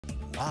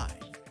Live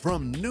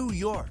from New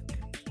York,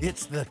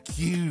 it's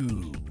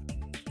theCUBE.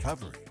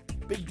 Covering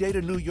Big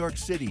Data New York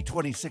City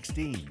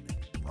 2016.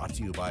 Brought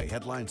to you by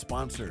headline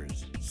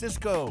sponsors,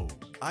 Cisco,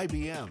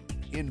 IBM,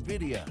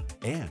 NVIDIA,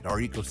 and our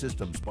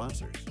ecosystem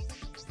sponsors.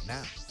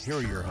 Now, here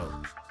are your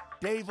hosts,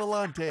 Dave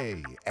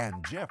Vellante and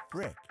Jeff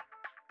Frick.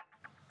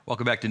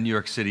 Welcome back to New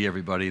York City,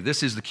 everybody.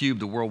 This is theCUBE,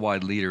 the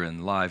worldwide leader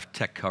in live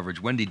tech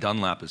coverage. Wendi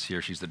Dunlap is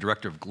here. She's the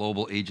Director of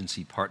Global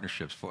Agency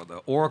Partnerships for the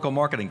Oracle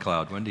Marketing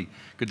Cloud. Wendi,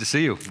 good to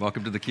see you.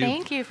 Welcome to theCUBE.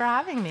 Thank you for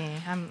having me.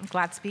 I'm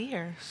glad to be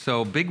here.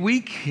 So, big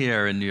week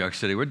here in New York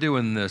City. We're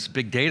doing this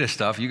big data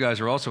stuff. You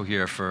guys are also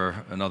here for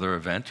another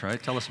event,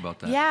 right? Tell us about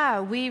that. Yeah,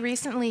 we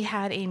recently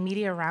had a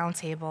media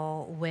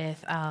roundtable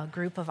with a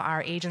group of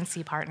our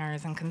agency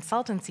partners and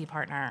consultancy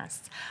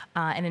partners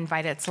and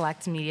invited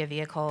select media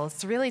vehicles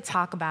to really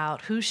talk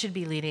about who should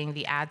be leading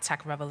the ad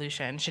tech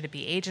revolution. Should it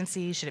be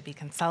agencies? Should it be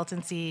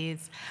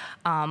consultancies?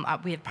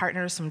 We had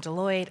partners from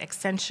Deloitte,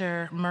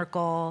 Accenture,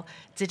 Merkle,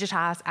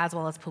 Digitas, as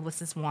well as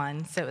Publicis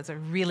One. So it was a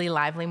really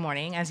lively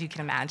morning, as you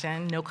can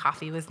imagine. No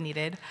coffee was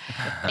needed.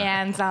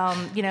 And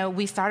you know,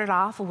 we started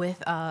off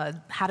with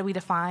how do we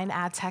define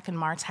ad tech and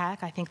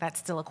martech? I think that's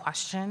still a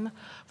question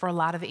for a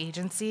lot of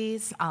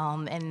agencies.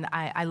 And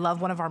I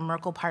love one of our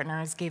Merkle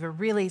partners gave a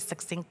really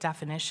succinct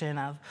definition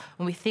of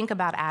when we think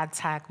about ad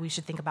tech, we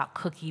should think about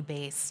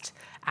cookie-based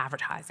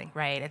advertising,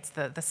 right? It's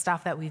the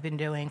stuff that we've been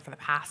doing for the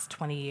past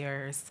 20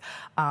 years.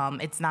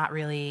 It's not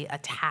really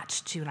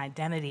attached to an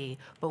identity,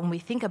 but when we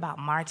think about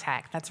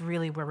MarTech, that's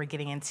really where we're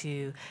getting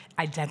into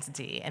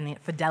identity and the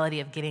fidelity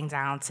of getting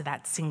down to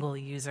that single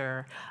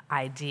user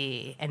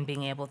ID and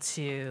being able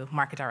to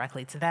market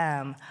directly to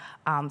them.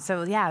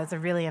 So yeah, it's a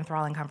really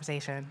enthralling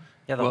conversation.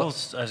 Yeah, I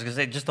was going to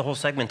say, just the whole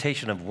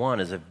segmentation of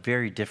one is a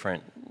very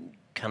different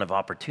kind of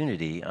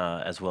opportunity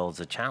as well as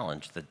a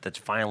challenge that's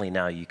finally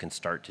now you can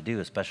start to do,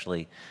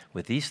 especially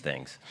with these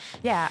things.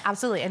 Yeah,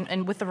 absolutely,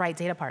 and with the right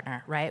data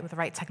partner, right? With the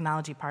right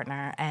technology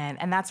partner,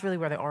 and that's really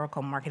where the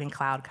Oracle Marketing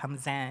Cloud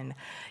comes in.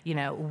 You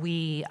know,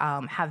 we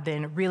have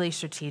been really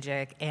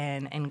strategic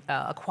in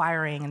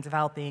acquiring and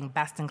developing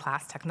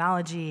best-in-class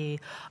technology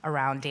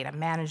around data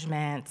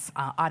management,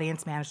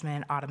 audience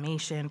management,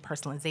 automation,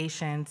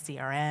 personalization,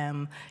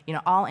 CRM, you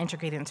know, all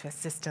integrated into a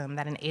system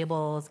that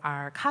enables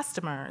our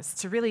customers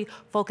to really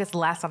focus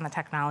less on the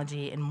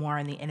technology and more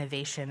on the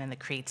innovation and the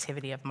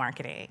creativity of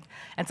marketing.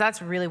 And so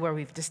that's really where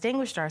we've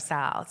distinguished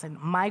ourselves. And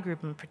my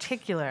group in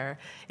particular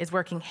is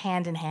working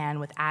hand in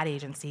hand with ad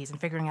agencies and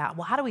figuring out,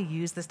 well, how do we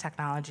use this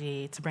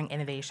technology to bring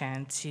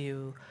innovation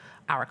to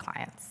our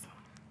clients?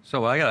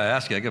 So I got to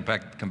ask you, I come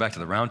back to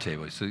the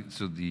roundtable.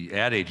 So the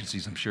ad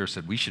agencies, I'm sure,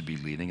 said we should be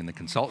leading, and the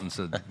consultants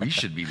said we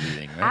should be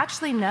leading, right?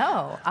 Actually,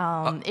 no.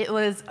 It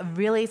was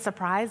really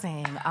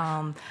surprising.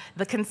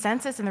 The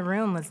consensus in the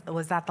room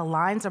was that the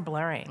lines are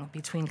blurring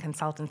between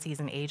consultancies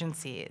and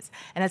agencies,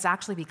 and it's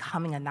actually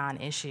becoming a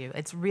non-issue.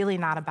 It's really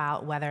not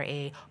about whether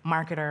a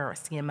marketer or a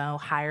CMO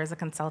hires a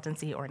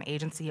consultancy or an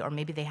agency, or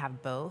maybe they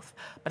have both,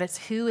 but it's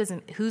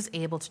who's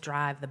able to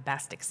drive the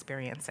best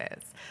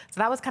experiences. So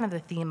that was kind of the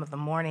theme of the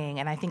morning,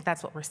 and I think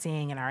that's what we're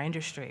seeing in our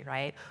industry,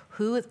 right?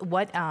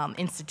 What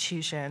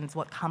institutions,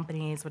 what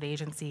companies, what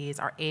agencies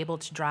are able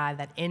to drive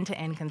that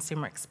end-to-end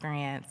consumer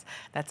experience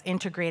that's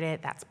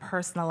integrated, that's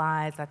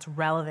personalized, that's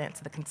relevant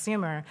to the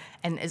consumer,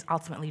 and is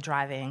ultimately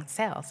driving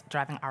sales,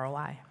 driving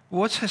ROI.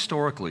 What's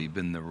historically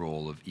been the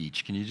role of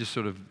each? Can you just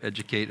sort of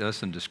educate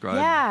us and describe?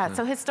 Yeah,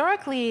 so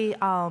historically, you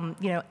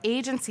know,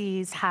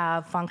 agencies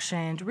have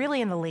functioned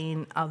really in the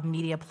lane of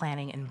media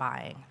planning and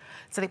buying.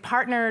 So they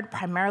partnered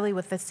primarily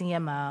with the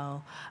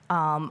CMO,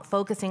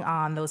 focusing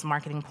on those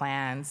marketing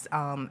plans,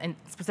 and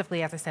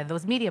specifically, as I said,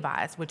 those media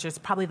buys, which is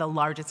probably the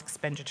largest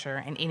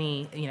expenditure in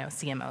any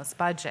CMO's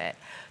budget.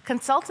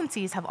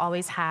 Consultancies have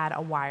always had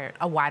a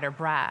wider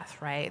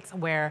breadth, right?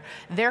 Where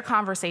their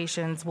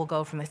conversations will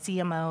go from the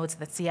CMO to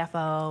the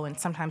CFO and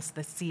sometimes to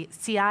the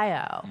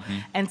CIO. Mm-hmm.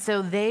 And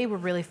so they were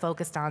really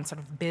focused on sort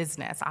of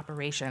business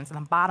operations and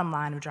the bottom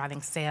line of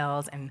driving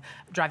sales and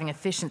driving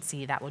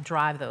efficiency that would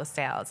drive those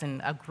sales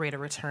and a greater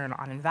return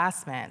on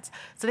investment.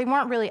 So they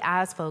weren't really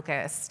as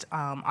focused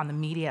on the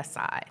media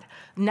side.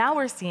 Now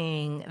we're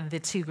seeing the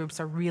two groups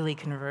are really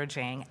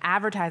converging.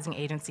 Advertising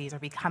agencies are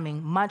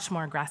becoming much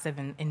more aggressive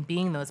in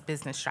being those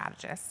business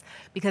strategists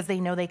because they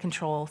know they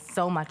control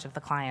so much of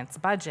the client's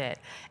budget.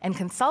 And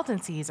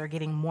consultancies are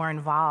getting more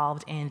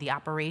involved in the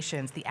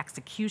operations, the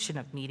execution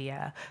of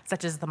media,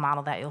 such as the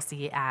model that you'll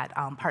see at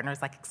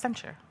partners like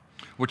Accenture.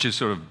 Which is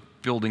sort of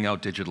building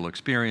out digital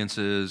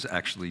experiences,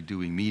 actually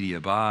doing media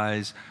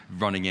buys,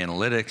 running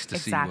analytics to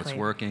see what's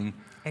working.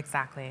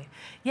 Exactly.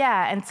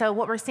 Yeah, and so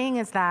what we're seeing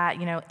is that,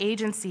 you know,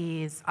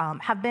 agencies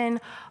have been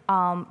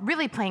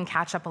really playing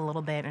catch up a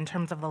little bit in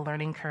terms of the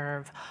learning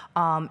curve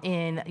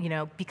in, you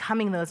know,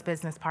 becoming those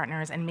business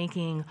partners and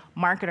making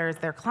marketers,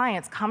 their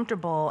clients,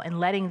 comfortable and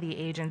letting the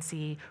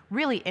agency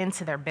really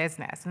into their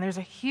business. And there's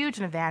a huge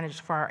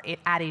advantage for our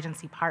ad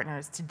agency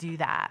partners to do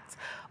that.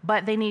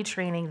 But they need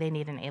training, they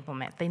need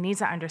enablement. They need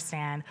to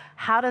understand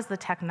how does the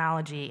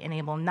technology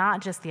enable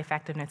not just the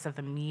effectiveness of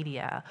the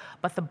media,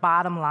 but the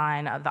bottom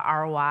line of the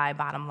ROI ROI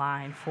bottom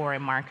line for a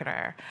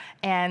marketer.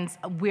 And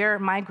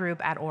my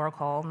group at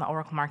Oracle, the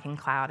Oracle Marketing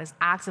Cloud, is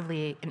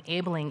actively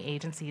enabling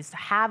agencies to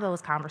have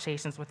those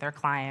conversations with their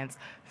clients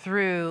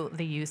through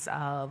the use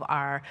of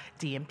our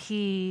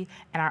DMP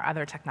and our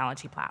other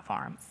technology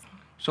platforms.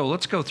 So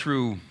let's go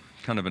through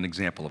kind of an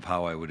example of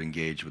how I would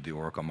engage with the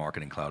Oracle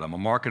Marketing Cloud. I'm a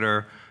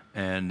marketer,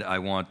 and I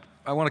want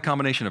a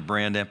combination of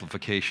brand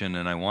amplification,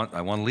 and I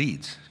want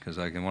leads, because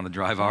I want to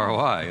drive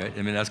ROI.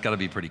 I mean, that's got to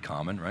be pretty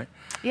common, right?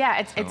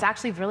 Yeah, it's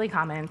actually really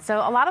common. So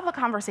a lot of the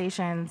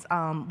conversations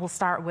will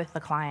start with the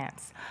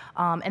clients,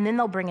 and then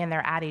they'll bring in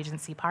their ad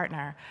agency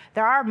partner.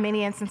 There are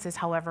many instances,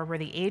 however, where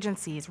the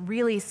agencies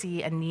really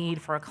see a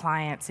need for a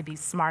client to be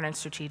smart and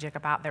strategic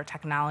about their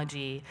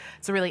technology,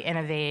 to really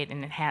innovate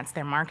and enhance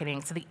their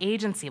marketing. So the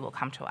agency will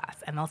come to us,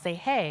 and they'll say,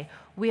 hey,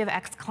 we have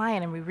X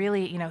client, and we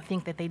really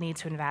think that they need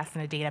to invest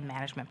in a data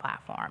management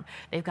platform.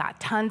 They've got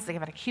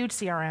a huge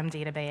CRM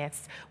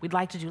database. We'd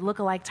like to do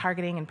lookalike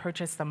targeting and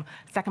purchase some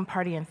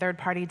second-party and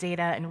third-party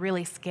data and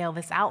really scale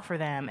this out for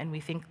them, and we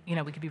think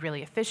we could be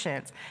really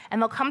efficient.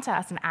 And they'll come to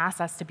us and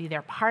ask us to be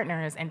their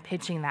partners in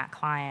pitching that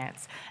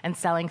client and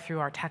selling through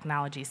our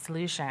technology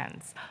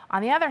solutions.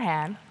 On the other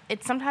hand,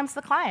 it's sometimes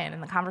the client,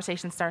 and the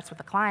conversation starts with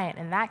the client.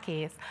 In that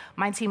case,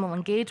 my team will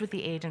engage with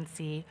the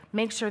agency,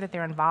 make sure that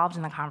they're involved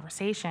in the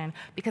conversation,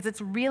 because it's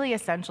really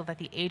essential that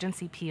the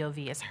agency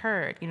POV is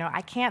heard.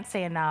 I can't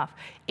say enough,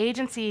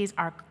 agencies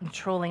are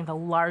controlling the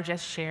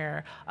largest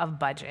share of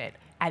budget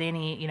at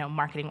any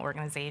marketing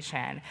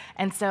organization.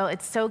 And so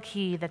it's so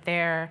key that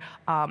their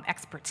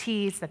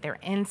expertise, that their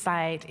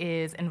insight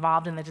is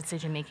involved in the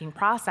decision-making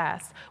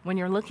process when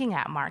you're looking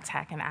at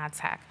MarTech and ad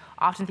tech.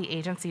 Often the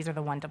agencies are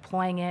the one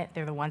deploying it,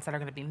 they're the ones that are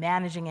going to be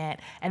managing it,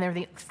 and they're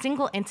the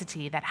single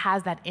entity that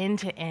has that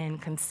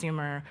end-to-end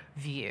consumer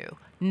view.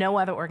 No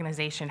other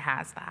organization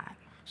has that.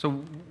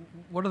 So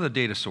what are the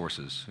data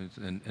sources?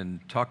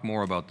 And talk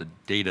more about the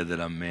data that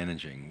I'm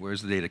managing.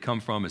 Where's the data come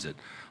from? Is it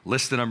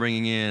lists that I'm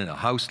bringing in, a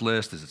house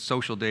list? Is it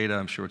social data?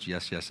 I'm sure it's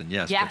yes, yes, and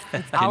yes. Yes,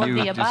 it's all of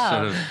the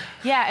above.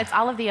 Yeah, it's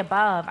all of the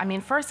above. I mean,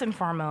 first and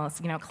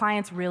foremost,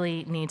 clients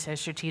really need to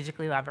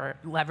strategically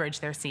leverage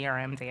their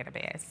CRM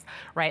database,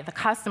 right? The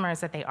customers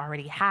that they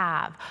already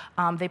have,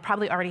 they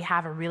probably already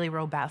have a really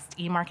robust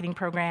e-marketing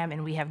program,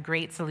 and we have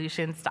great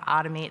solutions to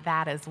automate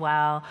that as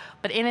well.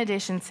 But in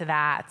addition to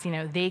that,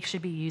 they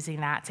should be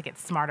using that to get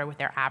smarter with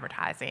their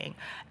advertising,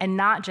 and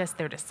not just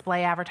their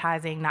display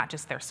advertising, not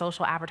just their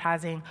social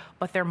advertising,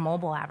 but their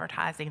mobile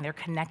advertising, their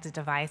connected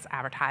device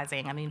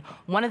advertising. I mean,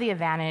 one of the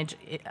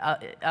advantages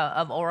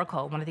of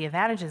Oracle, one of the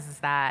advantages is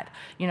that,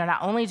 not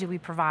only do we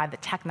provide the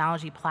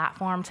technology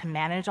platform to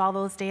manage all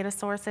those data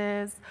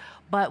sources,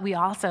 but we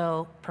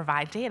also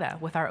provide data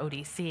with our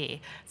ODC.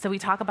 So we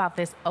talk about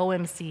this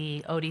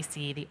OMC,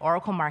 ODC, the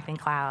Oracle Marketing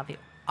Cloud, the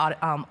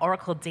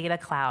Oracle Data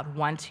Cloud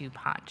 1-2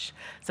 punch.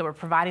 So we're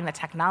providing the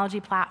technology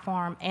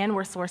platform, and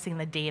we're sourcing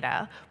the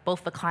data,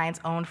 both the client's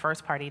own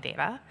first-party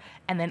data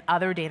and then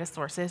other data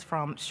sources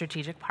from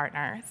strategic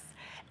partners.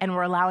 And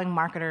we're enabling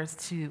marketers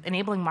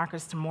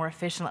to more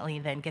efficiently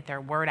then get their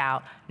word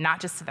out,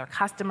 not just to their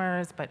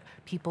customers, but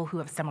people who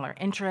have similar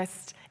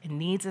interests and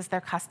needs as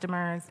their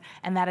customers,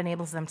 and that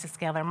enables them to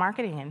scale their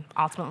marketing, and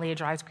ultimately it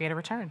drives greater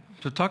return.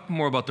 So talk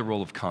more about the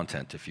role of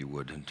content, if you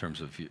would, in terms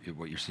of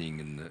what you're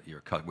seeing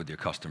with your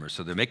customers.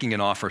 So they're making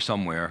an offer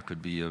somewhere, it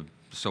could be a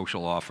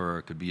social offer,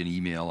 it could be an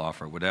email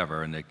offer,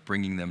 whatever, and they're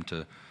bringing them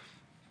to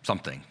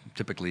something,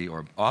 typically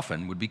or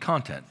often would be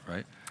content,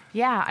 right?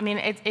 Yeah, I mean,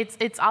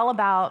 it's all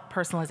about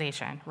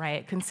personalization,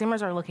 right?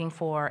 Consumers are looking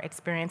for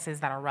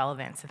experiences that are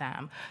relevant to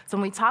them. So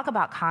when we talk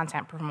about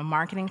content from a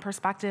marketing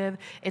perspective,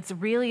 it's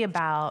really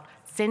about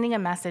sending a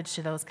message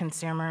to those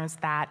consumers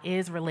that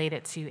is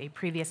related to a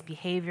previous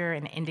behavior,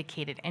 an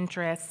indicated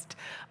interest,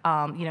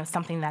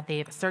 something that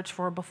they've searched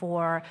for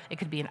before. It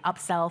could be an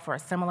upsell for a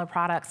similar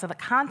product. So the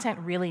content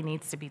really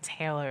needs to be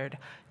tailored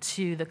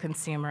to the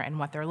consumer and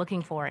what they're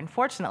looking for. And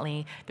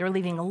fortunately, they're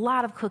leaving a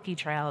lot of cookie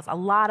trails, a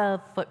lot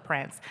of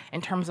footprints in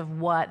terms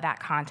of what that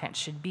content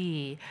should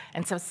be.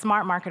 And so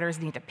smart marketers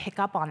need to pick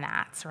up on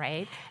that,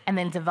 right? And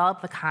then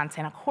develop the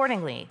content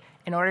accordingly.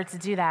 In order to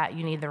do that,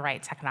 you need the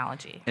right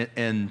technology.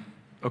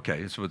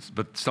 Okay,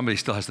 but somebody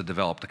still has to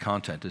develop the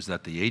content. Is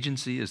that the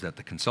agency? Is that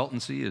the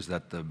consultancy? Is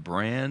that the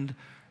brand?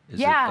 Is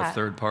it a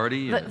third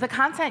party? The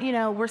content,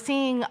 we're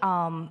seeing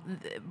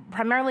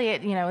primarily,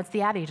 it's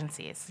the ad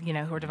agencies,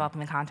 who are developing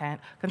the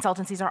content.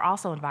 Consultancies are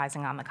also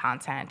advising on the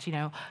content.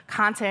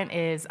 Content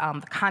is,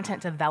 the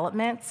content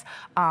development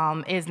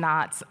is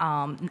not,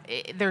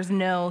 there's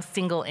no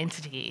single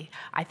entity,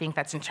 I think,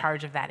 that's in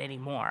charge of that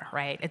anymore,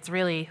 right? It's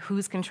really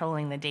who's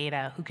controlling the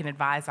data, who can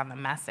advise on the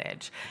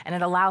message. And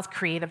it allows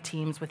creative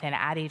teams within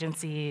ad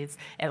agencies,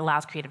 it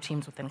allows creative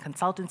teams within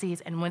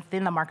consultancies, and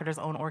within the marketer's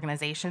own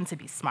organization to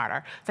be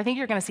smarter. So So I think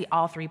you're going to see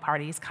all three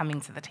parties coming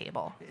to the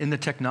table. And the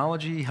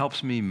technology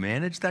helps me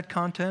manage that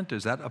content?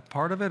 Is that a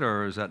part of it,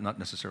 or is that not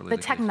necessarily the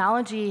The case?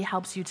 technology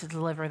helps you to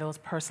deliver those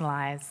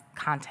personalized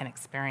content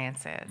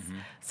experiences,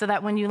 so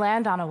that when you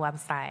land on a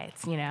website,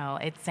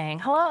 it's saying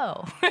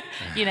hello,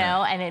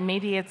 and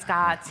maybe it's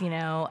got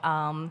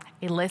a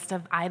list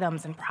of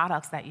items and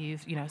products that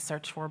you've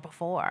searched for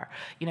before.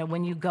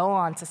 When you go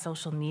onto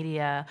social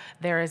media,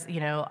 there's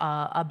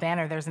a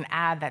banner, there's an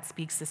ad that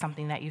speaks to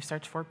something that you've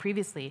searched for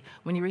previously.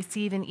 When you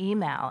receive an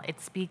email,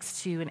 it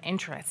speaks to an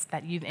interest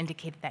that you've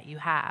indicated that you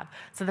have.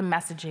 So the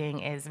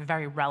messaging is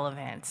very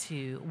relevant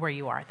to where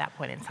you are at that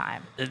point in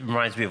time. It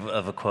reminds me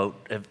of a quote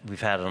we've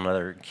had on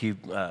other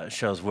CUBE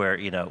shows where,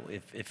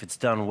 if it's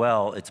done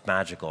well, it's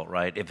magical,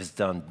 right? If it's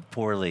done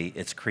poorly,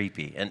 it's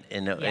creepy. And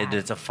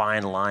it's a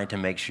fine line to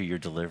make sure you're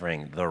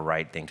delivering the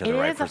right thing to the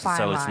right person.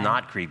 So it's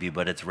not creepy,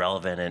 but it's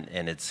relevant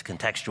and it's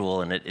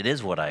contextual, and it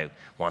is what I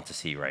want to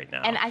see right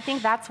now. And I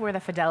think that's where the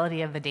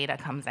fidelity of the data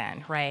comes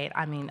in, right?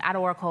 I mean, at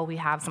Oracle, we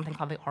have something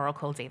called the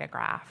Oracle Data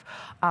Graph,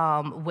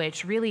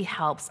 which really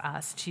helps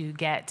us to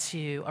get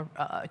to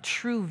a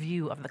true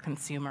view of the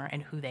consumer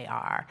and who they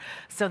are,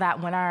 so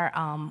that when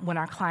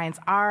our clients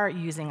are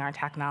using our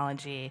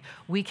technology,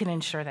 we can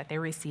ensure that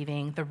they're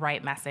receiving the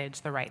right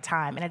message, the right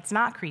time. And it's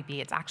not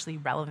creepy, it's actually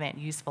relevant,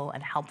 useful,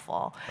 and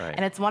helpful. Right.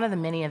 And it's one of the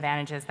many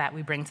advantages that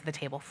we bring to the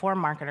table for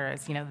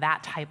marketers,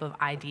 that type of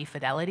ID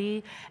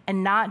fidelity,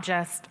 and not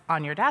just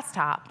on your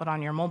desktop, but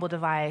on your mobile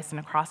device and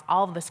across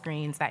all of the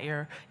screens that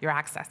you're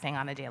accessing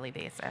on a daily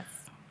basis.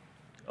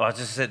 Well, I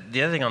just said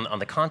the other thing on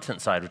the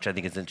content side, which I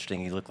think is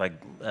interesting, you look like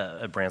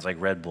at brands like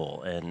Red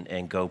Bull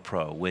and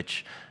GoPro,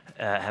 which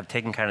have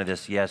taken kind of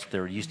this, yes,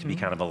 there used to be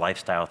kind of a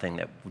lifestyle thing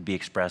that would be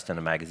expressed in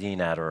a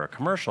magazine ad or a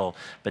commercial,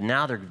 but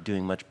now they're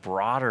doing much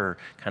broader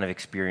kind of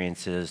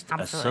experiences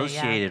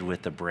associated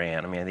with the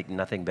brand. I mean, I think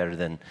nothing better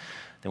than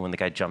when the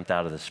guy jumped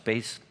out of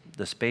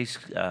the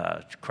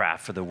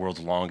spacecraft for the world's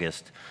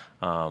longest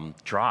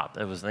drop.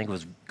 I think it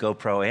was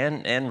GoPro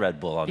and Red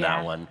Bull on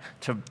that one,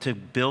 to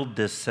build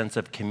this sense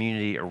of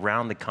community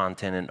around the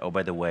content. And oh,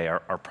 by the way,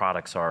 our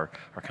products are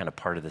kind of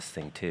part of this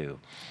thing too.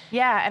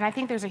 Yeah, and I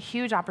think there's a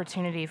huge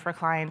opportunity for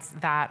clients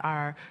that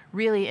are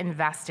really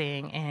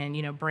investing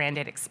in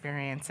branded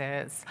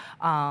experiences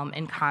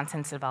and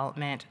content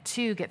development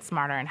to get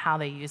smarter in how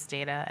they use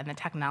data and the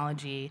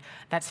technology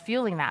that's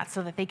fueling that,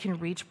 so that they can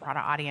reach broader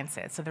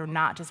audiences. So they're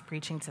not just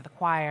preaching to the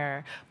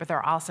choir, but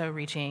they're also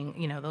reaching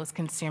those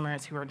consumers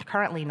who are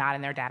currently not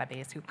in their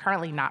database, who are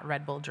currently not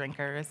Red Bull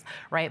drinkers,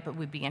 right, but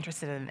would be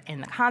interested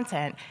in the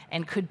content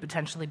and could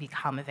potentially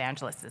become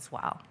evangelists as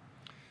well.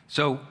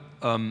 So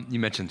you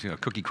mentioned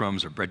cookie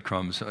crumbs or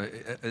breadcrumbs,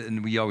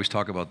 and we always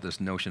talk about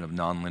this notion of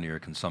nonlinear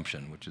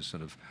consumption, which is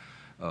sort of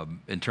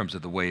in terms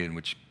of the way in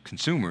which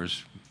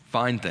consumers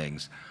find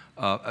things.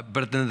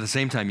 But then at the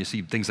same time, you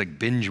see things like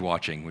binge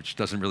watching, which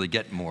doesn't really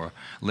get more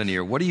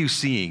linear. What are you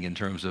seeing in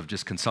terms of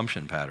just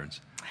consumption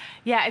patterns?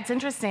 Yeah, it's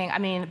interesting. I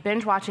mean,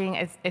 binge watching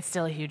is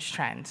still a huge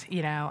trend.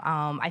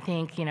 I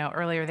think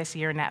earlier this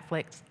year,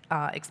 Netflix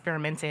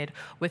experimented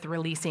with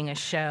releasing a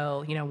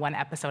show, one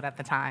episode at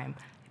the time.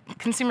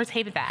 Consumers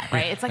hated that,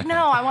 right? It's like,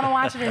 no, I want to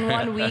watch it in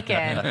one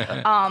weekend.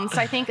 So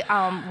I think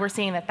we're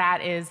seeing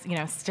that is,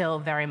 still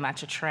very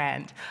much a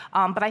trend.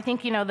 But I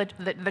think,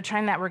 the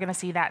trend that we're going to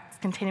see that's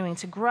continuing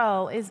to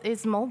grow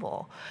is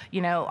mobile.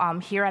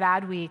 Here at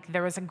Adweek,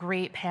 there was a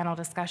great panel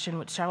discussion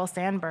with Sheryl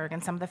Sandberg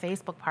and some of the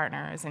Facebook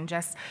partners, and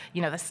just,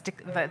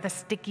 the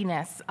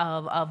stickiness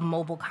of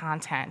mobile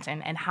content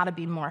and how to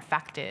be more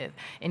effective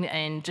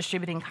in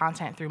distributing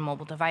content through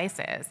mobile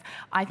devices.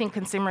 I think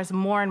consumers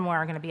more and more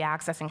are going to be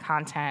accessing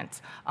content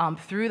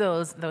through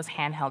those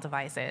handheld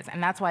devices.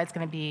 And that's why it's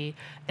going to be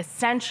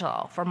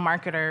essential for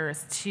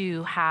marketers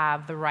to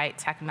have the right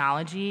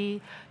technology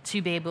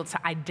to be able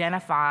to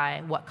identify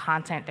what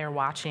content they're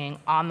watching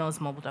on those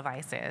mobile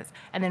devices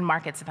and then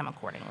market to them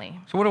accordingly.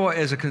 So what do I,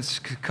 as a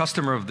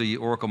customer of the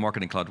Oracle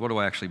Marketing Cloud, what do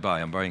I actually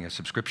buy? I'm buying a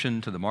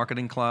subscription to the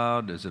Marketing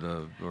Cloud? Is it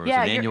is it an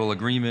annual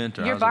agreement?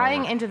 You're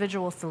buying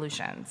individual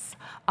solutions.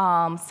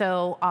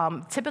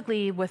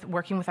 Typically, with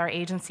working with our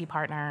agency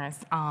partners,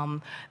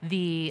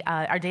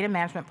 our data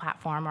management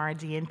platform, our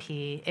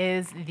DMP,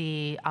 is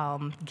the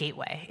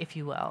gateway, if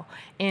you will,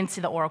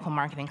 into the Oracle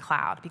Marketing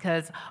Cloud,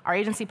 because our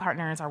agency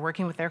partners are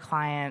working with their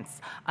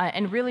clients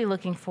and really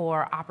looking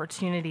for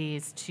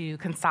opportunities to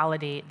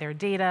consolidate their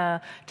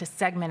data, to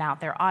segment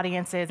out their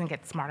audiences and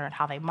get smarter at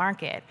how they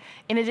market.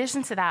 In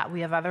addition to that,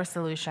 we have other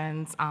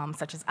solutions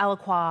such as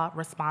Eloqua,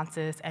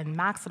 Responses, and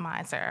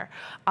Maximizer,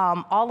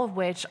 all of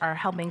which are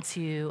helping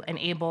to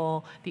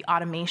enable the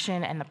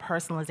automation and the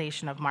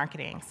personalization of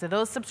marketing. So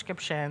those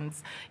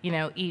subscriptions,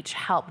 each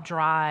help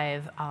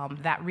drive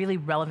that really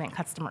relevant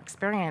customer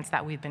experience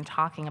that we've been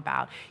talking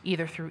about,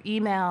 either through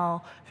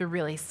email, through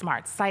really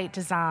smart site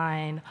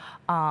design,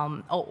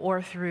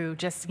 or through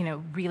just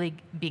really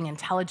being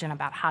intelligent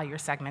about how you're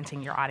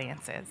segmenting your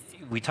audiences.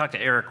 We talked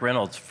to Eric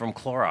Reynolds from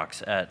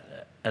Clorox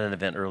at an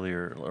event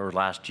earlier or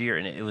last year,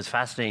 and it was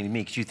fascinating to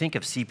me because you think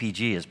of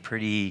CPG as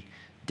pretty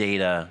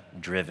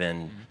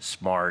data-driven,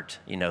 smart,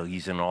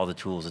 using all the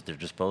tools at their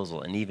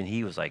disposal. And even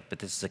he was like, but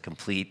this is a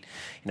complete,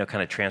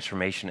 kind of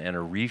transformation and a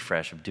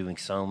refresh of doing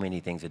so many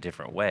things a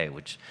different way,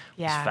 which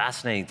was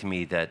fascinating to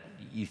me, that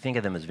you think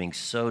of them as being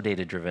so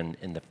data-driven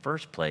in the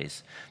first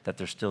place that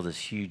there's still this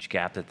huge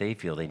gap that they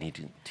feel they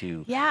need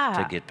to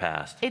get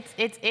past.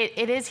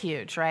 It is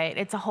huge, right?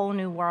 It's a whole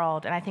new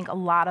world, and I think a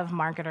lot of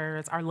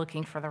marketers are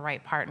looking for the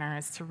right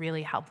partners to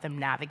really help them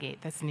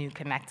navigate this new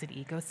connected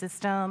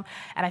ecosystem.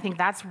 And I think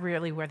that's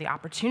really where the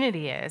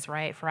opportunity is,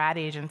 right, for ad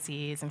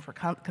agencies and for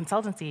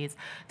consultancies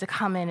to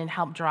come in and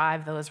help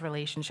drive those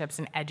relationships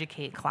and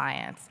educate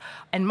clients.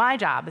 And my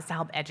job is to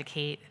help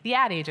educate the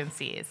ad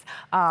agencies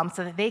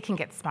so that they can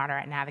get smarter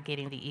at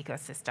navigating the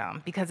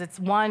ecosystem. Because it's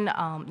one,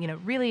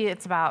 really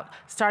it's about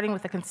starting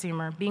with the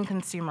consumer, being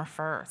consumer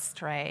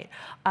first, right?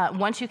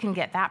 Once you can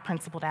get that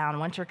principle down,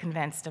 once you're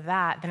convinced of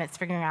that, then it's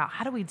figuring out,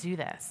 how do we do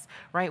this,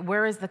 right?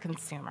 Where is the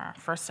consumer,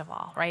 first of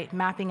all, right?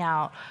 Mapping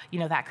out,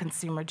 that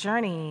consumer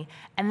journey,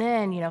 and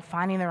then,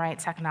 finding the right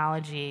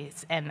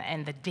technologies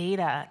and the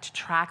data to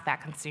track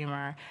that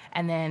consumer,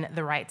 and then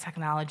the right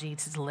technology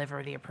to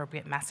deliver the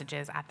appropriate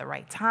messages at the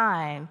right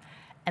time.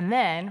 And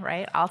then,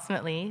 right,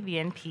 ultimately, the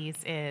end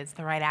piece is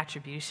the right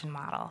attribution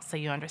model, so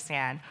you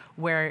understand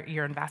where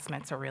your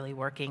investments are really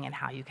working and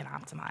how you can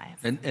optimize.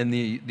 And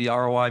the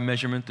ROI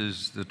measurement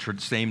is the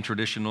same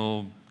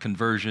traditional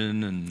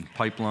conversion and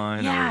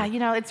pipeline?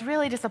 Yeah, it's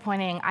really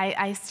disappointing.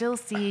 I still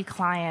see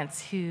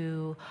clients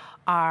who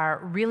are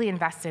really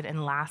invested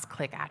in last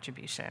click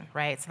attribution,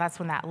 right? So that's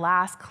when that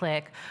last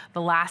click,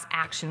 the last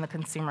action the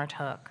consumer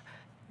took,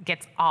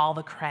 gets all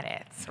the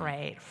credits,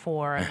 right,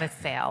 for the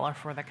sale or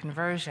for the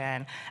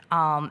conversion.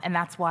 And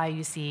that's why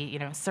you see,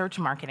 search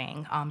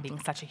marketing being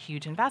such a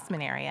huge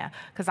investment area,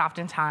 because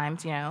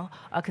oftentimes,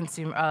 a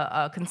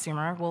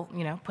consumer will,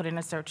 put in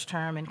a search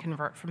term and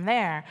convert from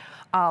there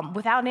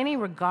without any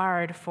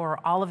regard for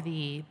all of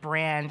the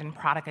brand and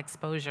product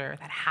exposure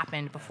that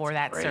happened before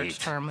that search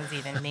term was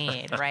even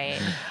made,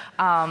 right?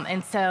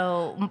 And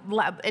so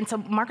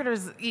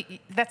marketers,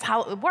 that's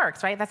how it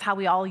works, right? That's how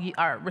we all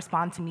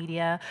respond to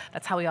media.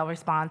 That's how we all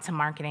respond to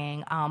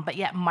marketing, but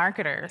yet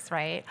marketers,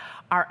 right,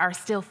 are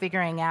still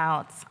figuring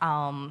out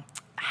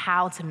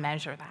how to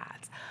measure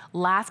that.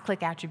 Last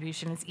click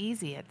attribution is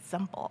easy, it's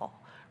simple,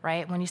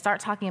 right? When you start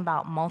talking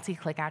about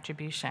multi-click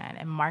attribution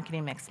and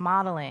marketing mix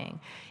modeling,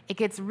 it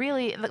gets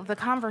really, the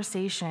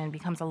conversation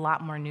becomes a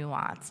lot more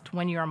nuanced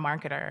when you're a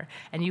marketer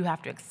and you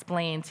have to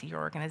explain to your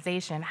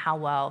organization how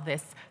well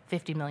this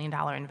 $50 million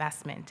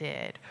investment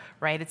did,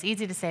 right? It's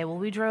easy to say, well,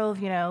 we drove,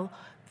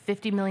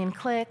 50 million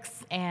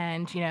clicks,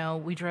 and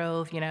we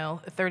drove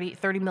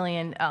 30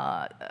 million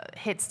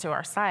hits to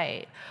our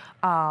site,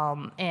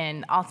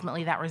 and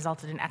ultimately that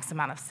resulted in X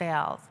amount of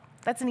sales.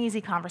 That's an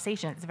easy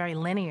conversation. It's very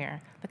linear.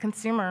 The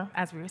consumer,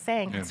 as we were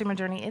saying, consumer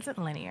journey isn't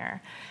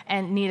linear,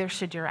 and neither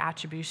should your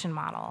attribution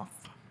models.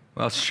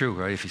 Well, it's true,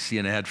 right? If you see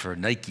an ad for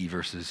Nike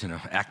versus,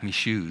 Acme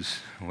shoes,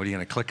 what are you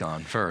going to click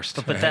on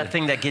first? But that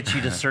thing that gets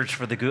you to search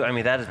for the Google, I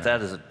mean,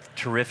 that is a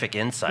terrific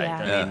insight.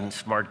 I mean,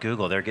 smart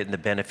Google, they're getting the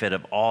benefit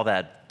of all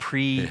that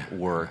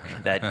pre-work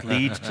that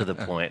leads to the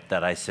point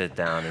that I sit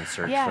down and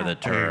search for the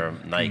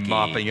term Nike.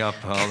 Mopping up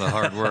all the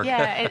hard work.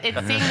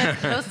 It's seeing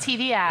those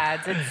TV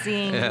ads. It's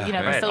seeing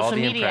the social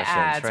media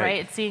ads,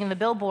 right? It's seeing the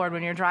billboard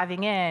when you're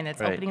driving in.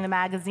 It's opening the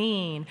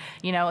magazine.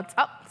 It's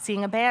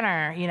seeing a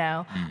banner.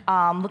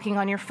 Looking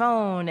on your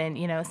phone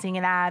and seeing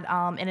an ad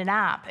in an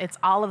app. It's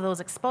all of those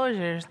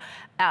exposures.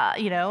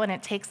 And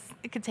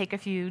it could take a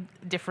few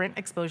different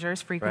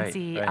exposures.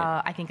 Frequency,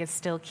 I think, is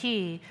still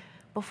key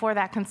before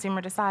that consumer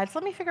decides,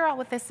 let me figure out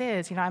what this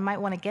is. I might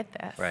want to get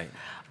this. Right.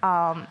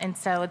 And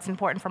so it's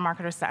important for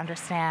marketers to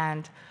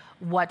understand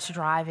what's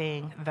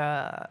driving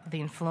the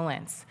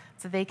influence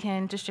so they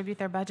can distribute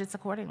their budgets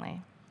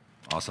accordingly.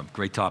 Awesome.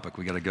 Great topic.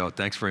 We got to go.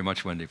 Thanks very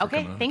much, Wendi, for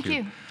coming on thank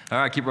you. All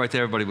right, keep it right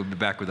there, everybody. We'll be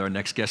back with our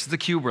next guest.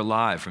 It's theCUBE. We're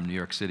live from New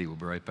York City. We'll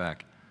be right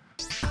back.